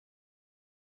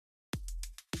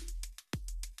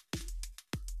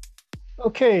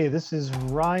Okay, this is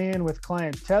Ryan with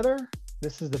Client Tether.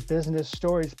 This is the Business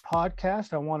Stories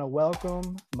podcast. I want to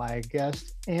welcome my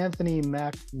guest, Anthony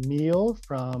McNeil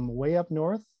from way up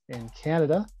north in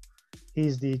Canada.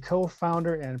 He's the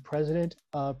co-founder and president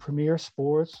of Premier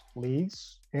Sports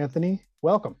Leagues. Anthony,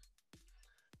 welcome.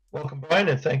 Welcome, Brian,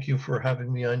 and thank you for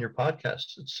having me on your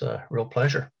podcast. It's a real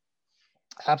pleasure.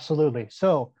 Absolutely.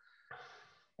 So,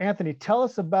 Anthony, tell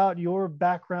us about your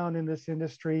background in this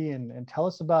industry and tell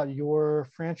us about your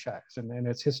franchise and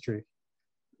its history.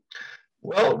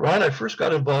 Well, Ryan, I first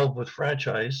got involved with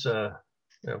franchise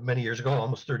many years ago,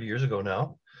 almost 30 years ago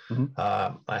now.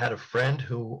 I had a friend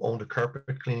who owned a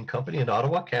carpet cleaning company in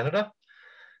Ottawa, Canada,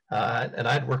 and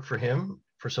I'd worked for him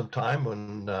for some time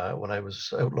when I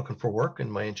was out looking for work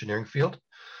in my engineering field,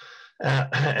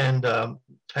 and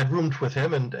I'd roomed with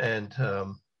him. And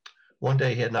one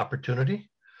day he had an opportunity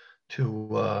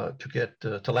to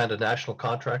land a national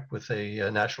contract with a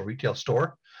national retail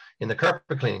store in the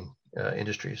carpet cleaning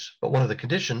industries. But one of the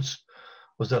conditions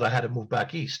was that I had to move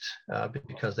back east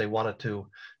because they wanted to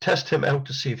test him out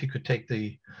to see if he could take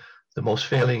the most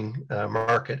failing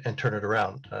market and turn it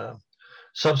around.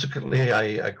 Subsequently, I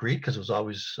agreed because it was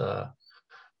always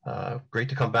great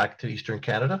to come back to Eastern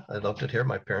Canada. I loved it here.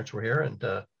 My parents were here, and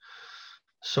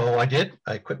so I did.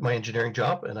 I quit my engineering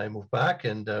job and I moved back,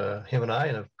 and him and I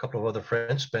and a couple of other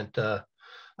friends spent a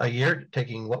year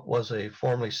taking what was a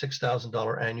formerly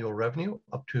 $6,000 annual revenue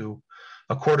up to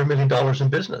 $250,000 in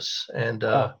business. And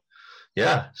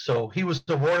so he was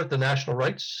awarded the national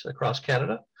rights across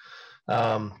Canada,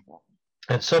 and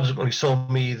subsequently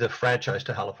sold me the franchise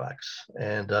to Halifax.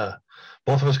 And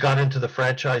both of us got into the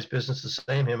franchise business the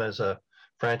same, him as a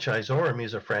franchisor and me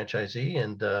as a franchisee.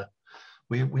 And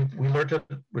we learned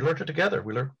it together.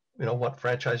 We learned, what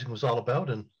franchising was all about.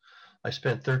 And I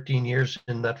spent 13 years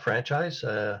in that franchise.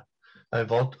 I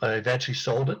eventually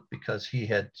sold it because he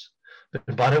had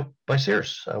been bought out by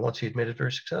Sears once he had made it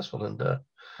very successful. And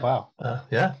wow,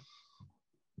 yeah,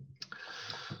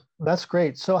 that's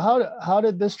great. So how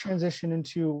did this transition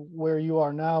into where you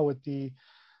are now with the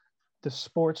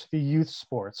sports, the youth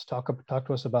sports? Talk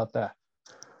to us about that.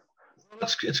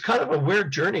 It's kind of a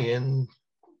weird journey in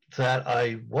that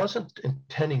I wasn't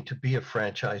intending to be a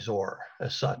franchisor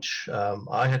as such.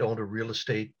 I had owned a real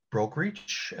estate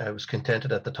brokerage. I was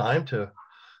contented at the time to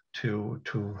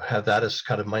have that as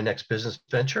kind of my next business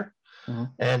venture. Mm-hmm.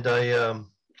 And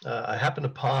I happened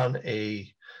upon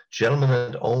a gentleman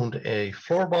that owned a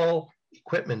floorball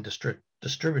equipment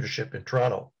distributorship in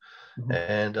Toronto. Mm-hmm.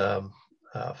 And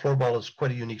floorball is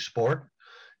quite a unique sport.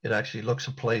 It actually looks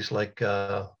and plays like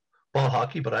ball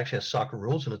hockey, but actually has soccer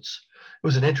rules, and it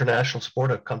was an international sport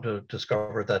I've come to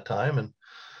discover at that time.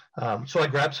 And so I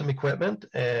grabbed some equipment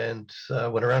and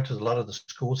went around to a lot of the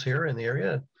schools here in the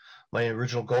area. My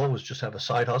original goal was just have a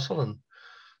side hustle and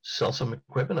sell some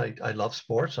equipment. I love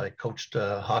sports. I coached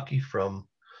hockey from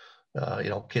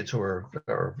kids who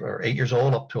are 8 years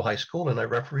old up to high school, and I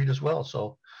refereed as well.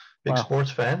 So big wow.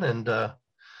 Sports fan. And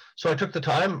so I took the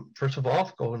time, first of all,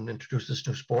 to go and introduce this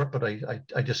new sport. But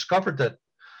I discovered that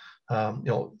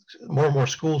more and more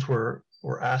schools were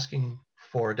asking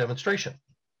for a demonstration.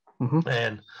 Mm-hmm.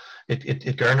 And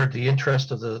it garnered the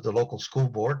interest of the local school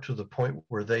board to the point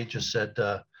where they just said,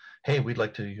 hey, we'd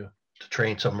like to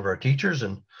train some of our teachers,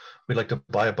 and we'd like to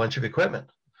buy a bunch of equipment.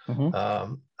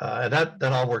 Mm-hmm. And that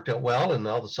all worked out well, and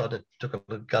all of a sudden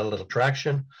it got a little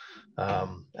traction.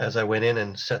 As I went in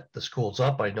and set the schools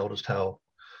up, I noticed how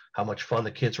much fun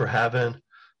the kids were having.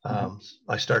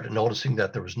 I started noticing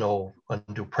that there was no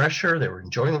undue pressure. They were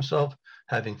enjoying themselves,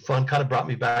 having fun. Kind of brought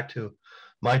me back to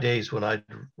my days when I'd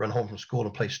run home from school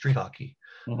and play street hockey.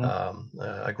 Mm-hmm.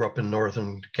 I grew up in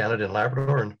northern Canada in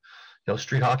Labrador, and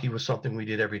street hockey was something we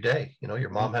did every day. Your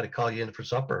mom had to call you in for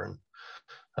supper,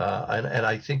 and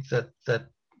I think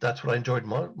that's what I enjoyed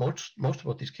most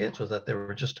about these kids, was that they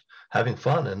were just having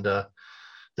fun. And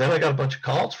then I got a bunch of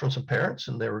calls from some parents,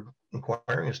 and they were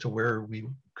inquiring as to where we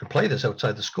could play this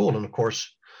outside the school. And of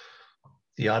course,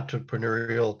 the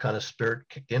entrepreneurial kind of spirit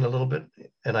kicked in a little bit.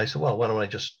 And I said, well, why don't I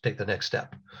just take the next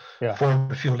step? Yeah.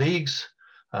 Formed a few leagues,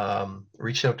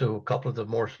 reached out to a couple of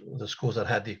the schools that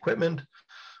had the equipment,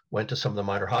 went to some of the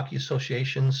minor hockey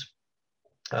associations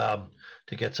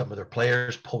to get some of their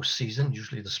players postseason,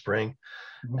 usually the spring,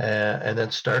 mm-hmm. And then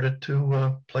started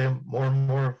to play more and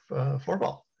more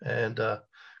floorball, and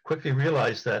quickly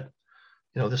realized that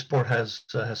this sport has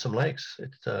some legs.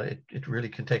 It really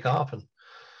can take off. And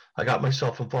I got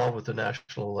myself involved with the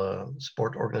national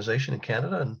sport organization in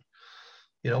Canada, and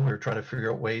we were trying to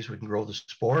figure out ways we can grow the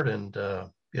sport. And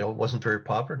it wasn't very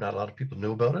popular. Not a lot of people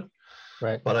knew about it.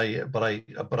 Right. But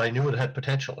I knew it had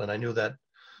potential, and I knew that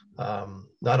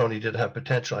not only did it have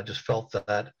potential, I just felt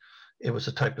that it was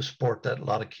a type of sport that a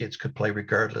lot of kids could play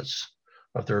regardless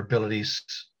of their abilities,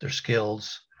 their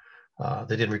skills.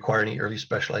 They didn't require any early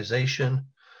specialization.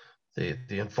 The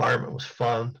environment was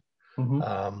fun,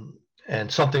 Mm-hmm.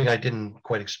 and something I didn't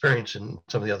quite experience in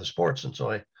some of the other sports. And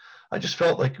so I just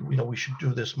felt like, we should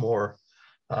do this more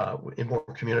in more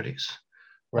communities.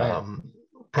 Right.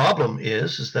 Problem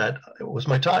is that it was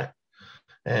my time,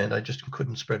 and I just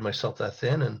couldn't spread myself that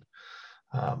thin. And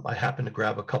I happened to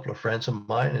grab a couple of friends of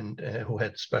mine and who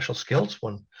had special skills.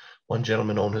 One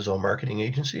gentleman owned his own marketing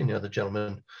agency, and the other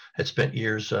gentleman had spent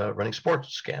years running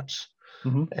sports camps.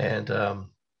 Mm-hmm. And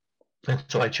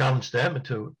so I challenged them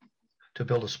to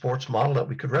build a sports model that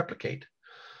we could replicate.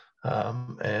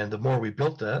 And the more we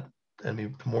built that, and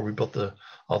the more we built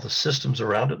all the systems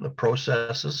around it and the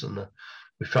processes, and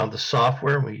we found the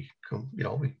software, and we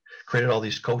created all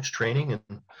these coach training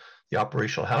and the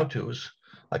operational how-tos.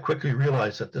 I quickly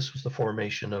realized that this was the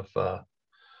formation of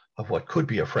what could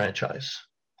be a franchise.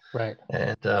 Right.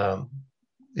 And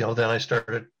then I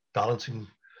started balancing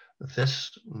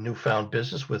this newfound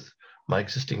business with my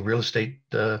existing real estate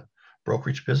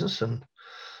brokerage business, and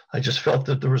I just felt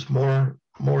that there was more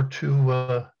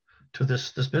to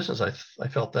this business. I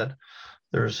felt that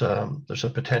there's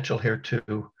a potential here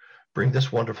to bring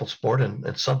this wonderful sport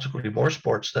and subsequently more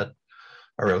sports that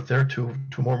are out there to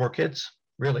more and more kids,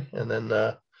 really. And then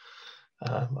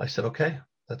I said, okay,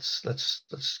 let's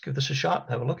give this a shot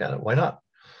and have a look at it. Why not?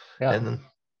 Yeah. And then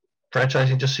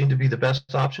franchising just seemed to be the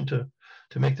best option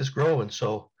to make this grow. And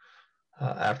so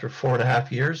after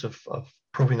 4.5 years of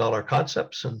proving all our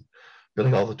concepts and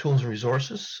building all the tools and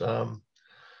resources,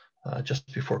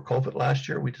 just before COVID last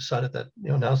year, we decided that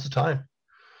now's the time,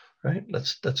 right?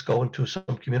 Let's go into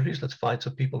some communities. Let's find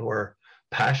some people who are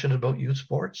passionate about youth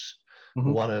sports, Mm-hmm.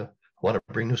 who want to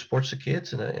bring new sports to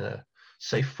kids in a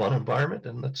safe, fun environment,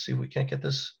 and let's see if we can't get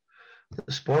this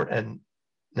sport and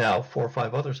now 4 or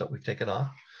 5 others that we've taken on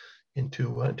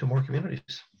into more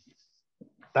communities.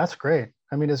 That's great.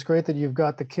 I mean, it's great that you've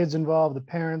got the kids involved, the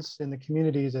parents, and the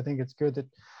communities. I think it's good that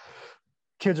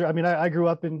kids are. I mean, I grew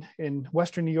up in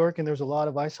Western New York, and there's a lot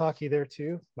of ice hockey there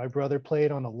too. My brother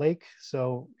played on a lake,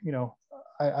 so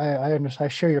I understand. I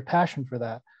share your passion for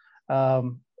that.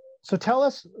 So tell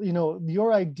us,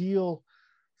 your ideal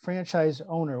franchise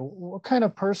owner. What kind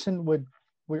of person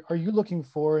are you looking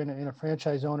for in a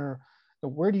franchise owner?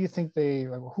 Where do you think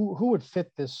who would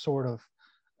fit this sort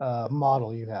of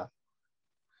model you have?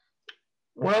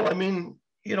 Well, I mean,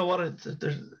 you know what?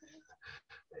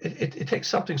 It takes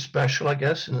something special, I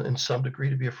guess, in some degree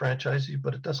to be a franchisee,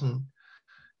 but it doesn't.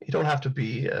 You don't have to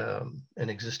be an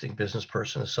existing business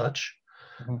person as such.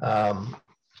 Mm-hmm.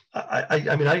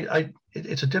 I mean,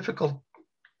 it's a difficult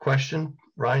question,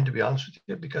 Ryan, to be honest with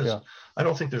you, because I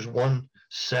don't think there's one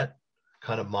set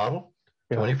kind of model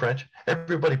to any franchise.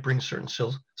 Everybody brings certain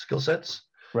skill sets,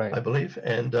 right? I believe,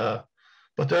 and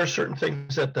but there are certain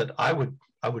things that I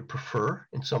would prefer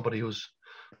in somebody who's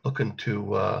looking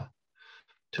to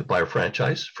buy a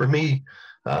franchise. For me,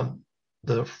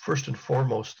 the first and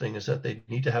foremost thing is that they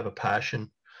need to have a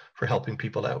passion for helping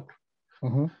people out.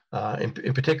 Mm-hmm.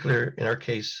 In particular, in our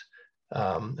case,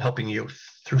 helping youth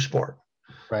through sport.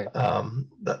 Right.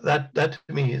 That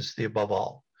to me is the above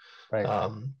all.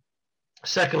 Right.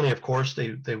 Secondly, of course,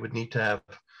 they would need to have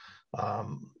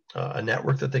a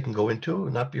network that they can go into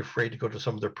and not be afraid to go to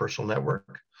some of their personal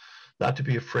network, not to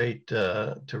be afraid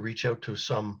to reach out to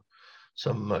some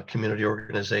community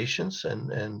organizations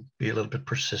and be a little bit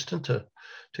persistent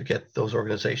to get those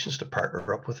organizations to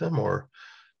partner up with them or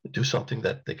do something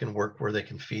that they can work where they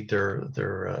can feed their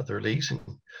leagues, and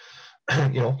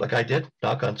like I did,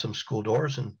 knock on some school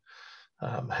doors and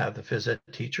have the phys ed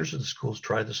teachers of the schools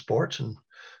try the sports and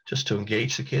just to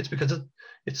engage the kids, because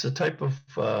it's the type of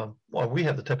we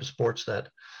have the type of sports that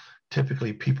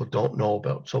typically people don't know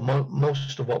about. So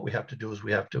most of what we have to do is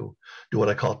we have to do what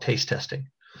I call taste testing.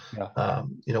 Yeah.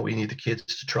 We need the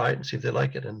kids to try it and see if they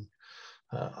like it. And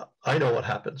I know what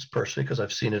happens personally because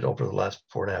I've seen it over the last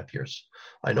 4.5 years.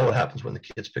 I know what happens when the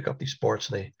kids pick up these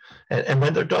sports and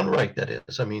when they're done right, that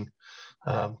is. I mean,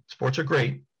 sports are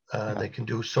great. They can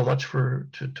do so much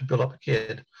to build up a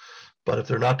kid, but if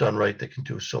they're not done right, they can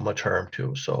do so much harm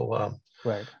too. So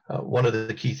right. One of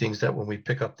the key things that when we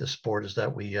pick up this sport is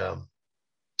that we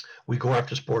go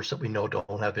after sports that we know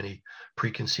don't have any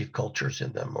preconceived cultures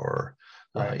in them or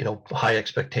right. High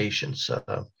expectations.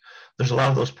 There's a lot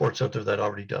of those sports out there that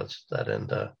already does that,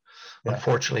 and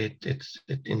unfortunately, it's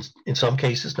in some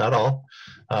cases, not all,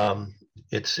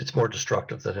 it's more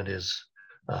destructive than it is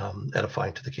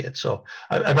edifying to the kids. So,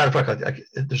 as a matter of fact,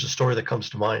 there's a story that comes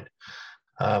to mind.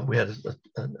 We had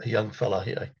a young fella.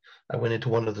 I went into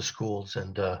one of the schools,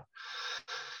 and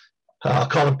I'll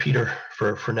call him Peter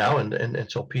for now.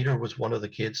 And so Peter was one of the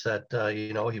kids that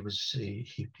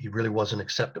he really wasn't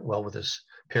accepted well with his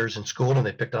peers in school, and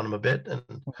they picked on him a bit.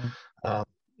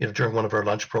 And during one of our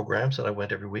lunch programs that I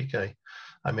went every week,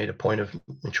 I made a point of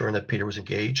ensuring that Peter was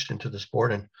engaged into the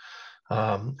sport,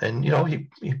 and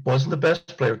he wasn't the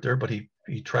best player there, but he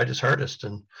tried his hardest.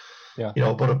 And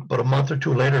but a month or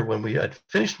two later, when we had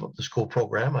finished the school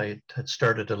program, I had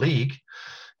started a league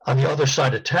on the other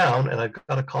side of town, and I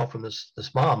got a call from this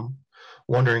mom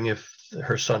wondering if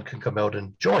her son can come out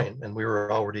and join. And we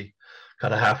were already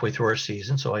kind of halfway through our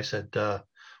season, so I said,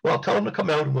 well, tell him to come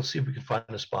out and we'll see if we can find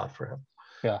a spot for him.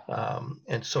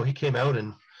 And so he came out,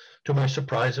 and to my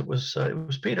surprise, it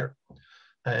was Peter,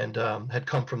 and had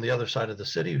come from the other side of the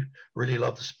city, really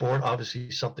loved the sport. Obviously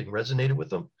something resonated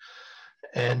with him.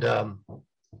 And a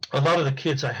lot of the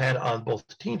kids I had on both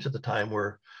teams at the time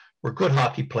were good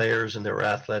hockey players, and they were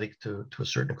athletic to a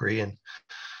certain degree. And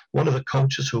one of the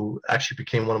coaches, who actually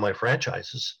became one of my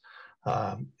franchises,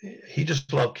 he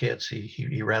just loved kids.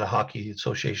 He ran a hockey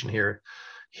association here.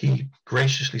 He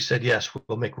graciously said, yes,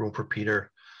 we'll make room for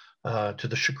Peter, to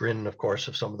the chagrin, of course,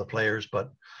 of some of the players.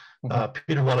 But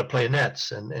Peter wanted to play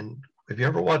nets. And if you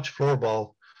ever watch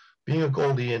floorball, being a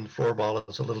goalie in floorball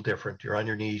is a little different. You're on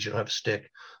your knees, you don't have a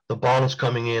stick. The ball is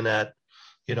coming in at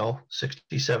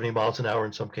 60, 70 miles an hour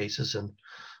in some cases. And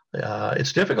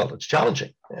it's difficult. It's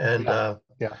challenging. And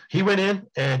he went in,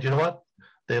 and you know what?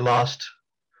 They lost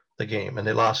the game. And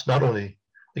they lost not only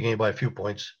the game by a few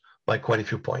points, by quite a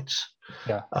few points.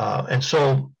 And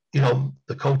so,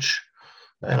 the coach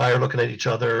and I are looking at each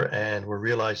other, and we're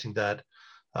realizing that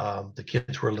the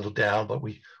kids were a little down, but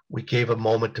we gave a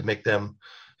moment to make them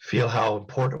feel how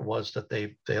important it was that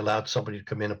they allowed somebody to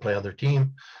come in and play on their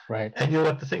team. Right. And you know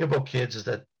what? The thing about kids is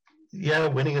that,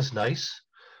 winning is nice,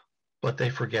 but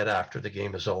they forget after the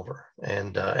game is over.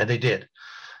 And they did.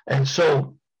 And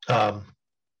so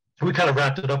we kind of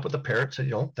wrapped it up with the parents,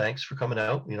 said, thanks for coming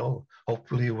out.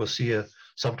 Hopefully we'll see you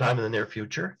sometime in the near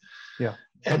future. Yeah.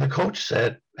 And the coach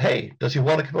said, hey, does he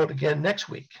want to come out again next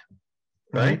week?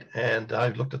 Right. And I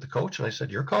looked at the coach and I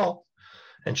said, your call.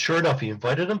 And sure enough, he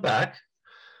invited him back.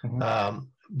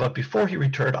 But before he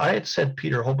returned, I had sent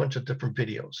Peter a whole bunch of different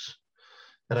videos.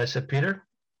 And I said, Peter,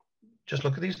 just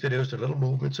look at these videos. They're little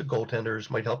movements of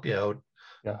goaltenders, might help you out.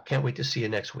 Can't wait to see you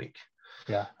next week.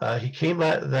 He came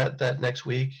that next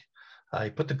week. He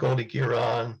put the goalie gear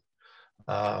on.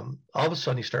 All of a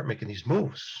sudden, he started making these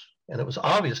moves. And it was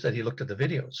obvious that he looked at the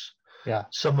videos.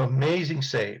 Some amazing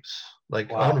saves,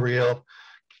 unreal.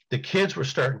 The kids were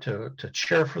starting to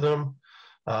cheer for them.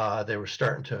 They were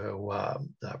starting to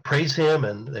praise him,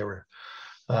 and they were,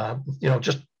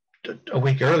 just a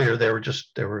week earlier they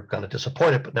were kind of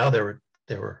disappointed, but now they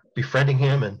were befriending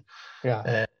him, and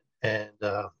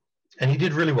he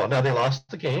did really well. Now they lost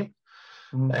the game,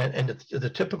 and the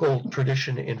typical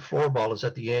tradition in floorball is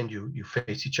at the end you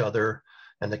face each other,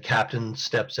 and the captain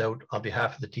steps out on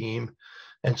behalf of the team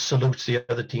and salutes the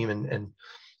other team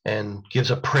and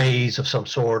gives a praise of some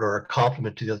sort or a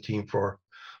compliment to the other team for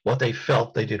what they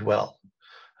felt they did well.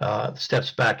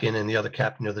 Steps back in, and the other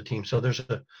captain of the team. So there's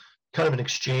a kind of an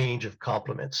exchange of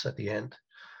compliments at the end.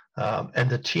 And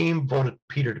the team voted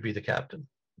Peter to be the captain.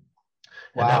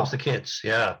 And that was the kids.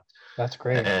 Yeah. That's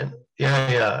great. And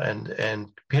and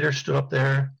Peter stood up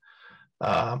there.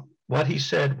 What he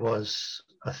said was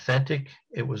authentic.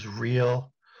 It was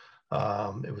real.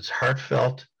 It was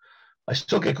heartfelt. I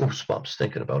still get goosebumps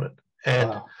thinking about it.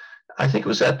 And I think it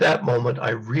was at that moment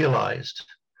I realized,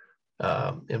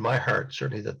 in my heart,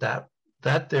 certainly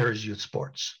that there is youth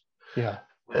sports. When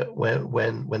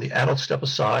the adults step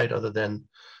aside, other than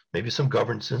maybe some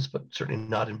governance, but certainly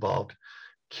not involved,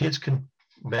 kids can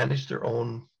manage their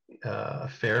own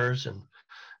affairs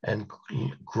and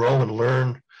grow and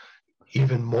learn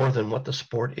even more than what the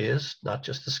sport is, not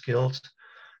just the skills.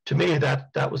 To me,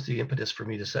 that was the impetus for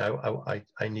me to say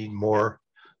I need more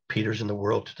Peters in the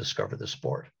world to discover the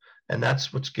sport, and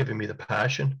that's what's giving me the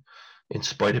passion. In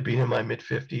spite of being in my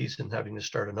mid-50s and having to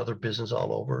start another business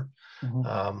all over,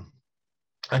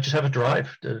 I just have a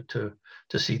drive to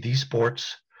see these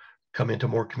sports come into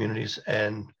more communities,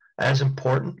 and as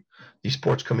important, these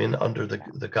sports come in under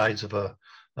the guise of a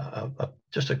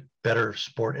just a better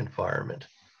sport environment.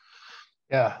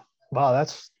 Yeah. Wow.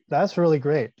 That's really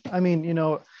great. I mean,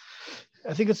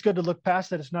 I think it's good to look past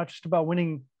that. It's not just about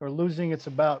winning or losing. It's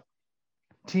about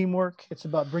teamwork. It's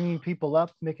about bringing people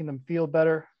up, making them feel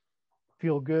better,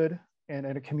 feel good, and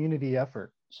a community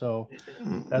effort. So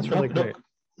that's really great.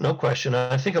 No question.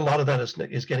 I think a lot of that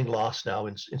is getting lost now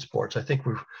in sports. I think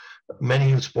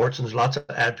many in sports, and there's lots of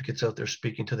advocates out there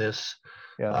speaking to this.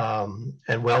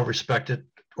 And well-respected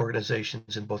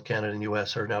organizations in both Canada and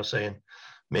US are now saying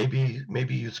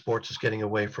maybe youth sports is getting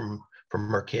away from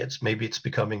our kids. Maybe it's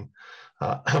becoming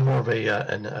more of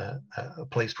a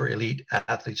place for elite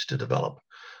athletes to develop.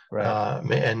 Right.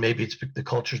 And maybe the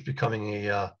culture is becoming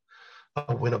a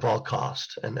win of all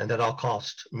cost, and at all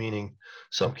cost meaning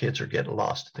some kids are getting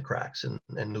lost in the cracks and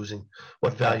losing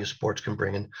what value sports can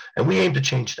bring in. And we aim to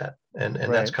change that. And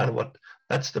right. That's kind of what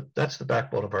that's the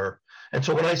backbone of our. And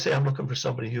so when I say I'm looking for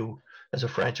somebody who, as a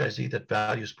franchisee, that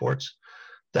values sports,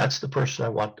 that's the person I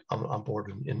want on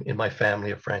board in my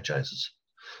family of franchises.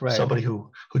 Right. Somebody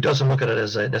who doesn't look at it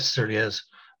as necessarily as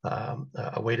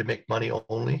a way to make money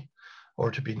only, or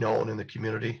to be known in the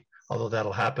community, although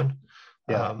that'll happen.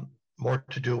 Yeah. More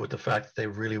to do with the fact that they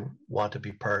really want to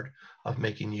be part of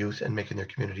making youth and making their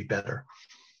community better.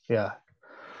 Yeah.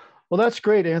 Well, that's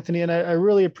great, Anthony. And I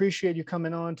really appreciate you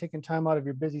coming on, taking time out of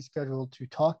your busy schedule to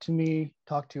talk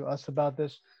to us about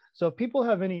this. So if people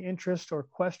have any interest or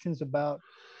questions about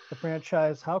the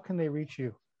franchise, how can they reach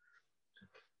you?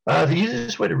 The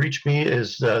easiest way to reach me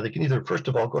is they can either, first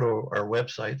of all, go to our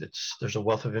website. There's a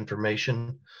wealth of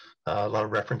information, a lot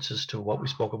of references to what we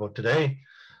spoke about today.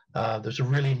 There's a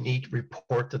really neat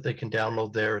report that they can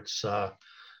download there. It's a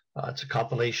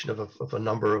compilation of a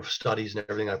number of studies and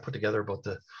everything I put together about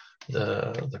the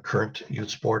current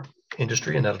youth sport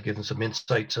industry, and that'll give them some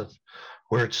insights of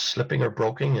where it's slipping or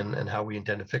broken and how we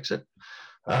intend to fix it.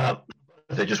 If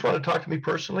they just want to talk to me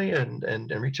personally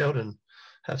and reach out and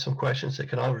have some questions, they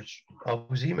can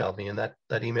always email me, and that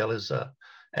email is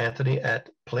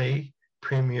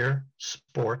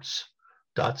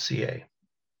anthony@playpremiersports.ca.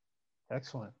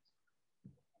 Excellent.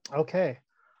 Okay.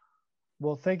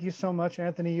 Well, thank you so much,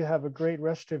 Anthony. You have a great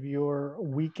rest of your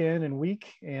weekend and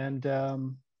week, and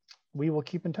we will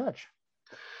keep in touch.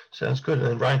 Sounds good.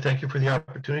 And Ryan, thank you for the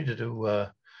opportunity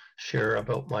to share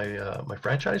about my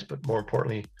franchise, but more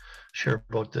importantly, share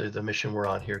about the mission we're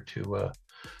on here to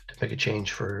make a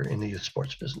change in the youth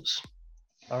sports business.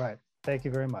 All right. Thank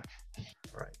you very much.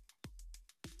 All right.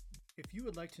 If you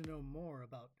would like to know more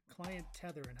about Client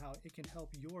Tether and how it can help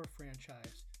your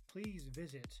franchise, please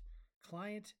visit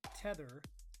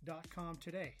clienttether.com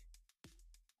today.